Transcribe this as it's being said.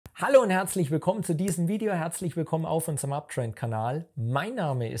Hallo und herzlich willkommen zu diesem Video. Herzlich willkommen auf unserem Uptrend-Kanal. Mein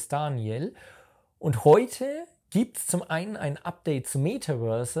Name ist Daniel und heute gibt es zum einen ein Update zu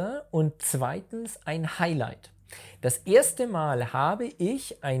Metaverser und zweitens ein Highlight. Das erste Mal habe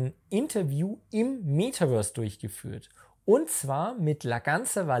ich ein Interview im Metaverse durchgeführt und zwar mit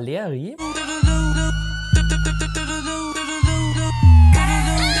Laganza Valery.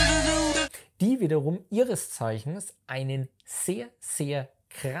 Die wiederum ihres Zeichens einen sehr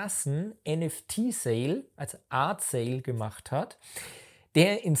krassen NFT Sale, also Art Sale gemacht hat,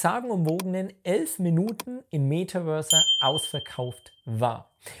 der in sagenumwogenen 11 Minuten im Metaverser ausverkauft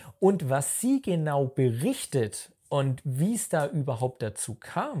war. Und was sie genau berichtet und wie es da überhaupt dazu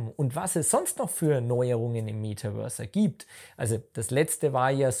kam und was es sonst noch für Neuerungen im Metaverser gibt. Also das letzte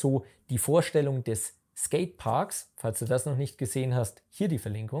war ja so die Vorstellung des Skateparks. Falls du das noch nicht gesehen hast, hier die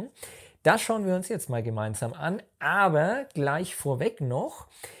Verlinkung. Das schauen wir uns jetzt mal gemeinsam an, aber gleich vorweg noch,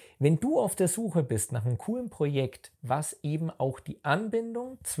 wenn du auf der Suche bist nach einem coolen Projekt, was eben auch die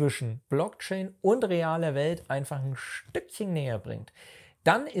Anbindung zwischen Blockchain und realer Welt einfach ein Stückchen näher bringt,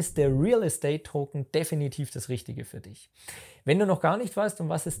 dann ist der Real Estate Token definitiv das Richtige für dich. Wenn du noch gar nicht weißt, um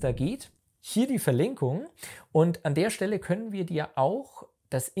was es da geht, hier die Verlinkung und an der Stelle können wir dir auch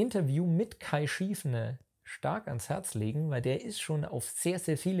das Interview mit Kai Schiefner stark ans Herz legen, weil der ist schon auf sehr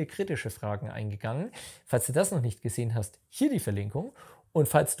viele kritische Fragen eingegangen. Falls du das noch nicht gesehen hast, hier die Verlinkung. Und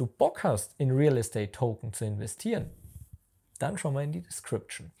falls du Bock hast, in Real Estate Token zu investieren, dann schau mal in die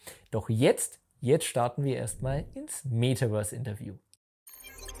Description. Doch jetzt starten wir erstmal ins Metaverse-Interview.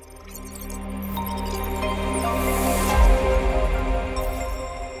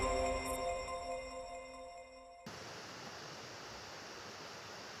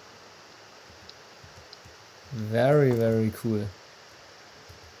 Very cool.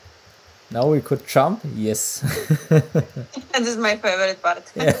 Now we could jump. Yes. This is my favorite part.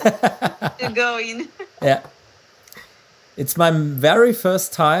 To go in. Yeah. It's my very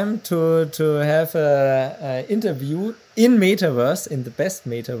first time to have a interview in Metaverse, in the best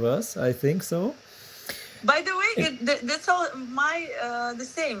Metaverse, I think so. By the way, that's all the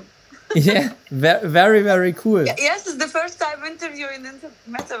same. Yeah, very cool. Yes, it's the first time interviewing in the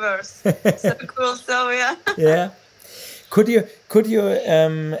Metaverse. So cool. So yeah. Yeah. Could you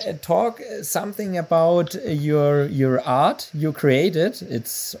talk something about your art you created?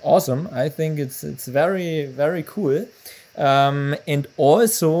 It's awesome. I think it's very cool. And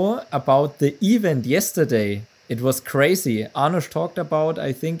also about the event yesterday. It was crazy. Arnosh talked about,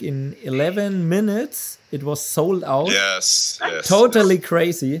 I think in 11 minutes it was sold out. Yes. Totally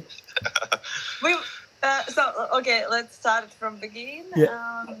crazy. Okay, let's start from beginning.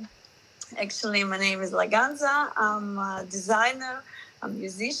 Yeah. Actually, my name is Laganza. I'm a designer, a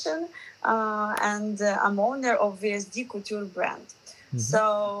musician, and I'm owner of VSD COUTURE brand. Mm-hmm.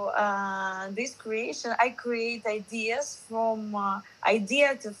 So this creation, I create ideas from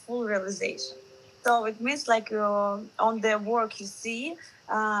idea to full realization. So it means like on the work you see,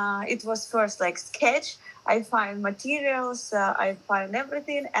 it was first like sketch. I find materials, I find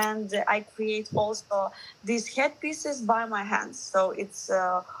everything, and I create also these headpieces by my hands. So it's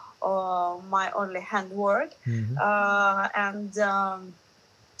my only handwork. Mm-hmm.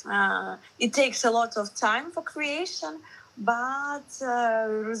 It takes a lot of time for creation, but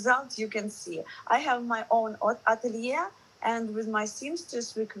result you can see. I have my own atelier, and with my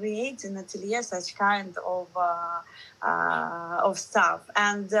seamstress we create in atelier such kind of stuff.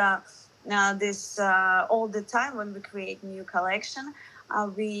 And this all the time when we create new collection,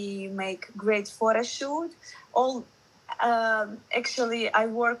 we make great photo shoot. Actually, I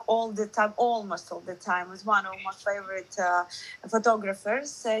work all the time, almost all the time, with one of my favorite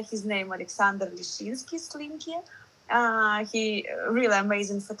photographers. His name Alexander Lishinsky, Slinky. He really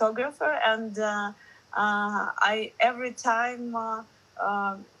amazing photographer, and I every time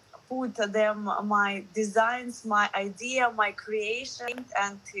put them my designs, my idea, my creation,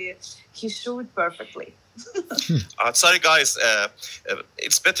 and he shoot perfectly. Sorry guys,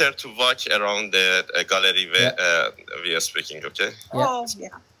 it's better to walk around the gallery where we are speaking, okay? Oh, yeah.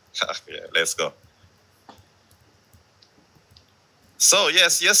 Yeah, let's go. So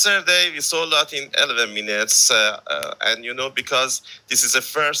yes, yesterday we sold out in 11 minutes, and because this is the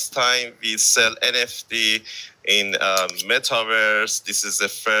first time we sell NFT in Metaverse, this is the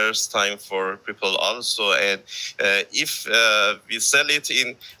first time for people also, and if we sell it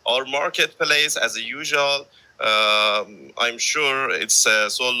in our marketplace as usual, I'm sure it's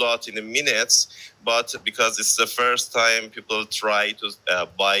sold out in minutes, but because it's the first time people try to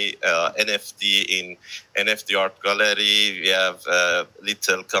buy NFT in NFT Art Gallery, we have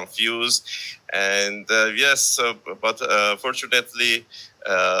little confused. And yes, but fortunately,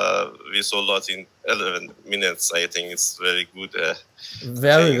 we sold out in 11 minutes. I think it's very good.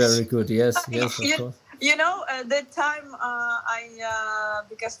 Very good. Yes, yes, of course. You know, that time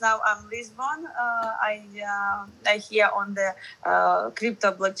because now I'm Lisbon, I here on the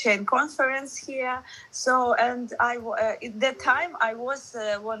crypto blockchain conference here. So, and at that time I was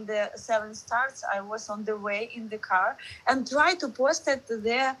when the 7 starts, I was on the way in the car and tried to post it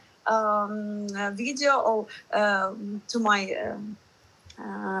the video or to my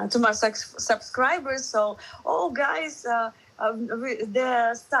subscribers. So, oh guys.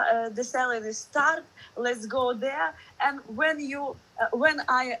 The selling is start. Let's go there. And when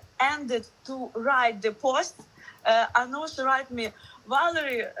I ended to write the post, Anush write me,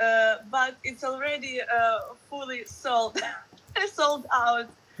 Valery, but it's already fully sold, sold out.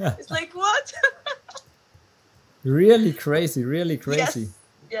 It's like what? Really crazy, really crazy.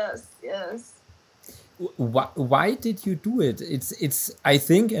 Yes. Why did you do it? It's I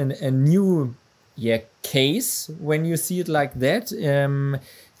think a new case when you see it like that,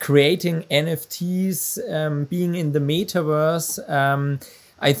 creating NFTs, being in the metaverse.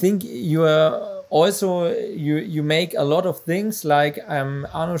 I think you are also you make a lot of things like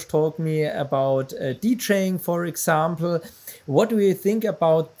Anush told me about DJing, for example. What do you think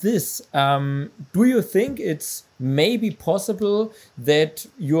about this? Do you think it's maybe possible that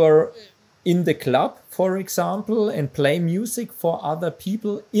you're in the club, for example, and play music for other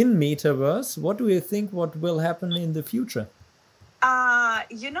people in Metaverse? What do you think what will happen in the future?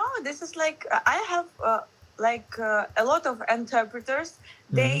 You know, this is like, I have a lot of interpreters.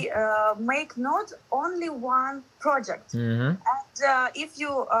 They make not only one project. And if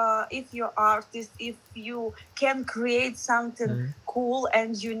you're artist, if you can create something cool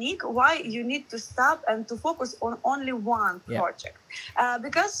and unique, why you need to stop and to focus on only one project?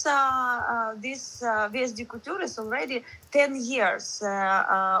 Because this VSD Couture is already 10 years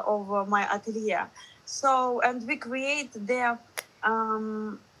of my atelier. So, and we create their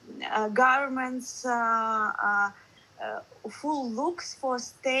garments, full looks for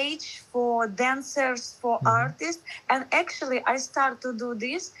stage, for dancers, for artists. And actually I start to do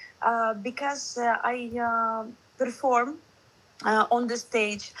this because I perform on the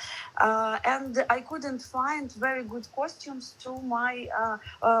stage, and I couldn't find very good costumes to my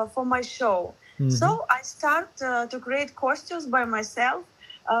for my show. So I start to create costumes by myself,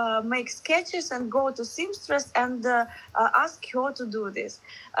 make sketches and go to seamstress and ask her to do this.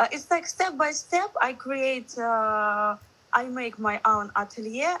 It's like step by step I create, I make my own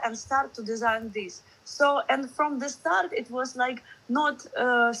atelier and start to design this. So, and from the start it was like not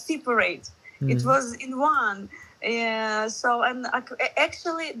separate, it was in one. So, and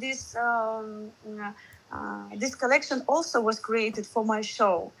actually this this collection also was created for my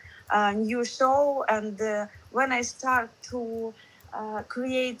show, new show. And when I start to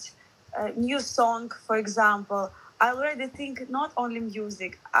create a new song, for example, I already think not only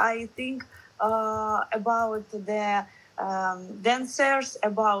music, I think about the dancers,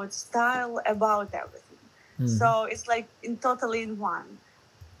 about style, about everything. So it's like totally in one.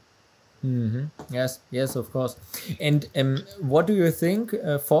 Yes, of course. And what do you think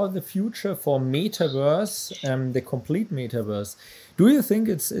for the future for Metaverse, the complete Metaverse? Do you think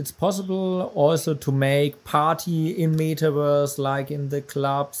it's possible also to make party in Metaverse, like in the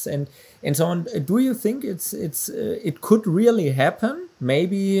clubs and so on? Do you think it could really happen?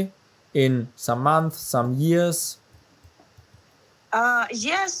 Maybe in some months, some years?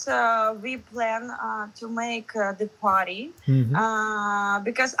 Yes, we plan to make the party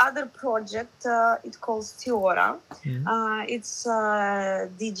because other project it calls Teora. It's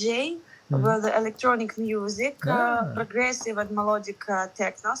DJ with electronic music, progressive and melodic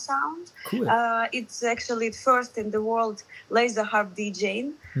techno sound. Cool. It's actually first in the world laser harp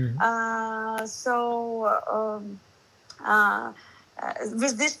DJing.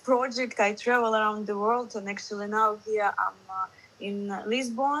 With this project, I travel around the world, and actually now here I'm in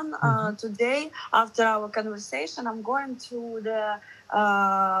Lisbon today. After our conversation, I'm going to the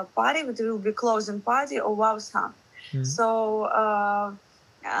party, it will be closing party of Wow Sound. So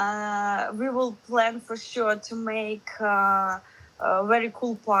we will plan for sure to make a very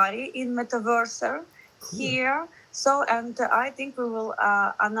cool party in Metaverser here. So, and I think we will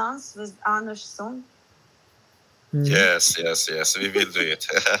announce with Anush soon. Yes, we will do it.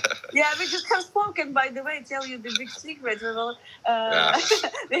 Yeah, we just have spoken, by the way, tell you the big secret. We will,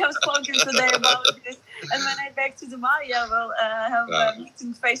 we have spoken today about this. And when I back to Dubai, I will have a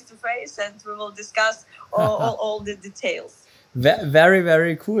meeting face to face and we will discuss all the details. Very,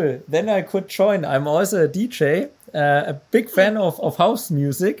 very cool. Then I could join. I'm also a DJ, a big fan of house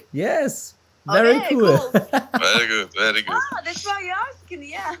music. Yes. Very Okay, cool. Very good, very good. Ah, that's why you're asking,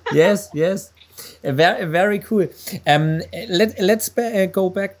 yeah. Yes, yes. Very cool. Let's go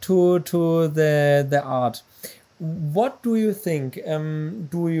back to the art. What do you think?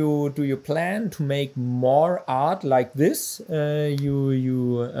 Do you plan to make more art like this? You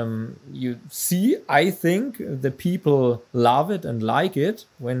see, I think the people love it and like it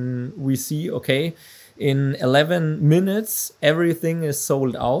when we see, okay, in 11 minutes everything is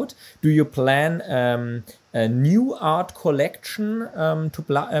sold out. Do you plan a new art collection to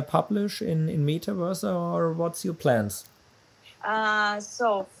publish in Metaverser, or what's your plans?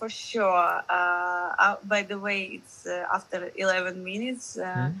 So for sure, by the way, it's after 11 minutes,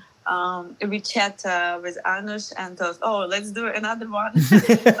 we chat with Anush and thought, oh, let's do another one.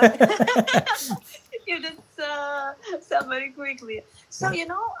 You did so very quickly. So, you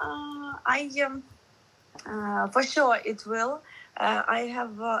know, for sure it will. I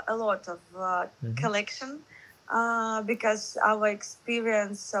have a lot of collection because our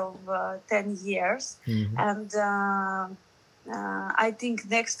experience of 10 years and I think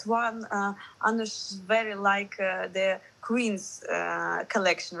next one, Anush very like the Queen's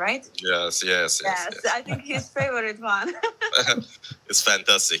collection, right? Yes. I think his favorite one. It's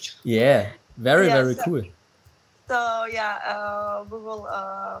fantastic. Yeah, very cool. So yeah,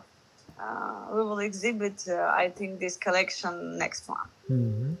 we will exhibit. I think this collection next one.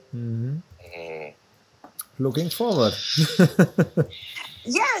 Looking forward.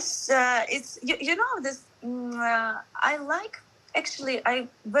 Yes, it's you know this. I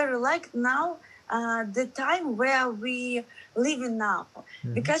very like now the time where we live in now,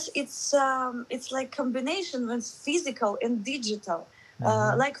 because it's like combination with physical and digital.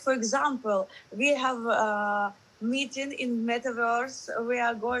 Like for example, we have a meeting in Metaverse. We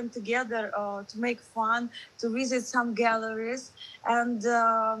are going together to make fun, to visit some galleries, and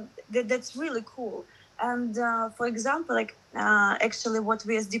that's really cool. And for example, like actually what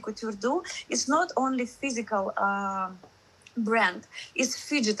VSD Couture do is not only physical brand, it's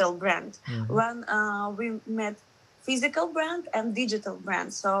digital brand. When we met physical brand and digital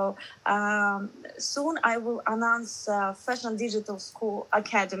brand. So soon I will announce Fashion Digital School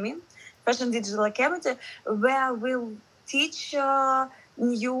Academy, Fashion Digital Academy, where we'll teach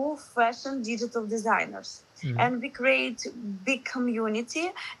new fashion digital designers. And we create big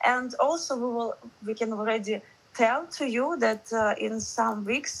community, and also we can already tell to you that in some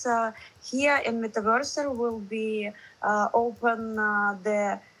weeks here in Metaverser will be open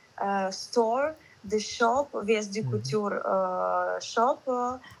the store, the shop, VSD Couture shop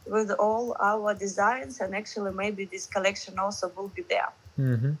with all our designs, and actually maybe this collection also will be there.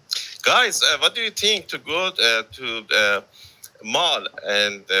 Guys, what do you think to go to mall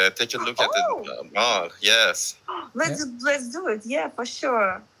and take a look at the mall? Yes. Let's do it. Yeah, for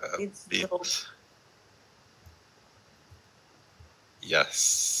sure. It's dope.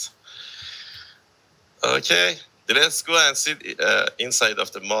 Yes. Okay, let's go and sit inside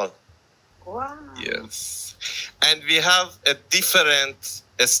of the mall. Wow. Yes. And we have a different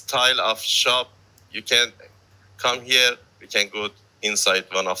style of shop. You can come here. We can go inside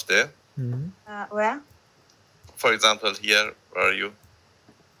one of them. Where? For example, here. Where are you?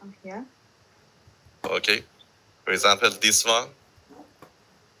 I'm here. Okay. For example, this one.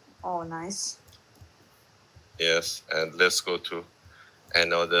 Oh, nice. Yes. And let's go to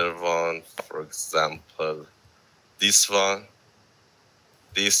another one. For example, this one.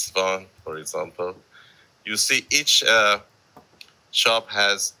 This one, for example. You see, each shop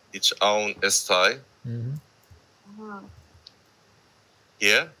has its own style.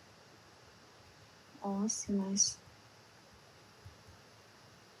 Here. Oh, that's nice.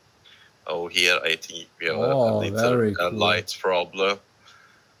 Oh, here I think we have a very little cool. light problem.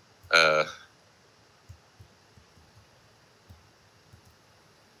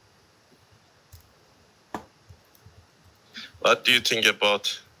 What do you think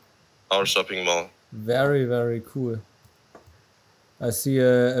about our shopping mall? Very cool. I see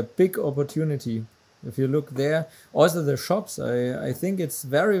a big opportunity. If you look there, also the shops, I think it's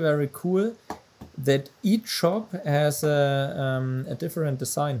very cool that each shop has a different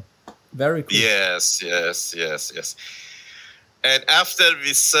design. Very cool. Yes. And after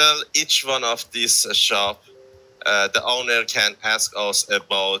we sell each one of these shop, the owner can ask us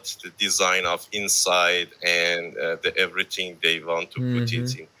about the design of inside and everything they want to put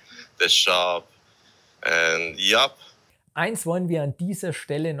it in the shop. And yup. Eins wollen wir an dieser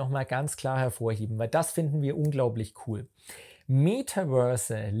Stelle nochmal ganz klar hervorheben, weil das finden wir unglaublich cool.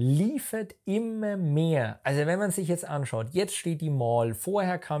 Metaverse liefert immer mehr. Also wenn man sich jetzt anschaut, jetzt steht die Mall,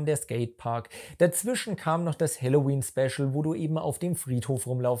 vorher kam der Skatepark, dazwischen kam noch das Halloween-Special, wo du eben auf dem Friedhof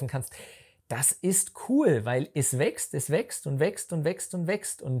rumlaufen kannst. das ist cool, weil es wächst und wächst und wächst und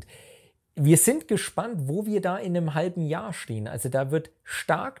wächst. Und wir sind gespannt, wo wir da in einem halben Jahr stehen. Also da wird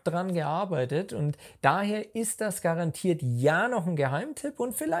stark dran gearbeitet und daher ist das garantiert ja noch ein Geheimtipp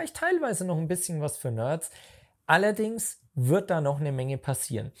und vielleicht teilweise noch ein bisschen was für Nerds. Allerdings wird da noch eine Menge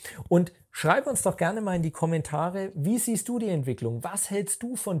passieren. Und schreib uns doch gerne mal in die Kommentare, wie siehst du die Entwicklung? Was hältst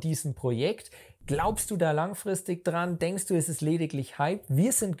du von diesem Projekt? Glaubst du da langfristig dran? Denkst du, es ist lediglich Hype?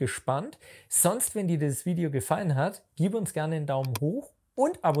 Wir sind gespannt. Sonst, wenn dir das Video gefallen hat, gib uns gerne einen Daumen hoch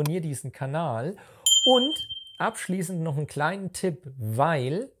und abonniere diesen Kanal. Und abschließend noch einen kleinen Tipp,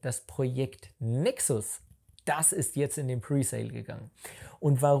 weil das Projekt Nexus, das ist jetzt in den Pre-Sale gegangen.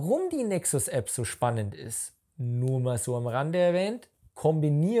 Und warum die Nexus-App so spannend ist, nur mal so am Rande erwähnt,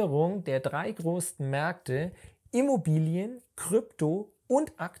 Kombinierung der 3 größten Märkte, Immobilien, Krypto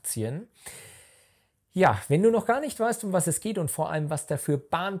und Aktien. Ja, wenn du noch gar nicht weißt, um was es geht und vor allem, was dafür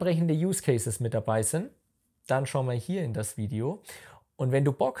bahnbrechende Use Cases mit dabei sind, dann schau mal hier in das Video. Und wenn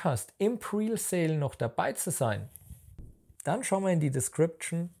du Bock hast, im Pre-Sale noch dabei zu sein, dann schau mal in die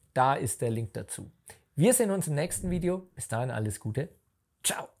Description, da ist der Link dazu. Wir sehen uns im nächsten Video. Bis dahin alles Gute.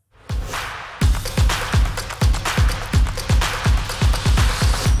 Ciao.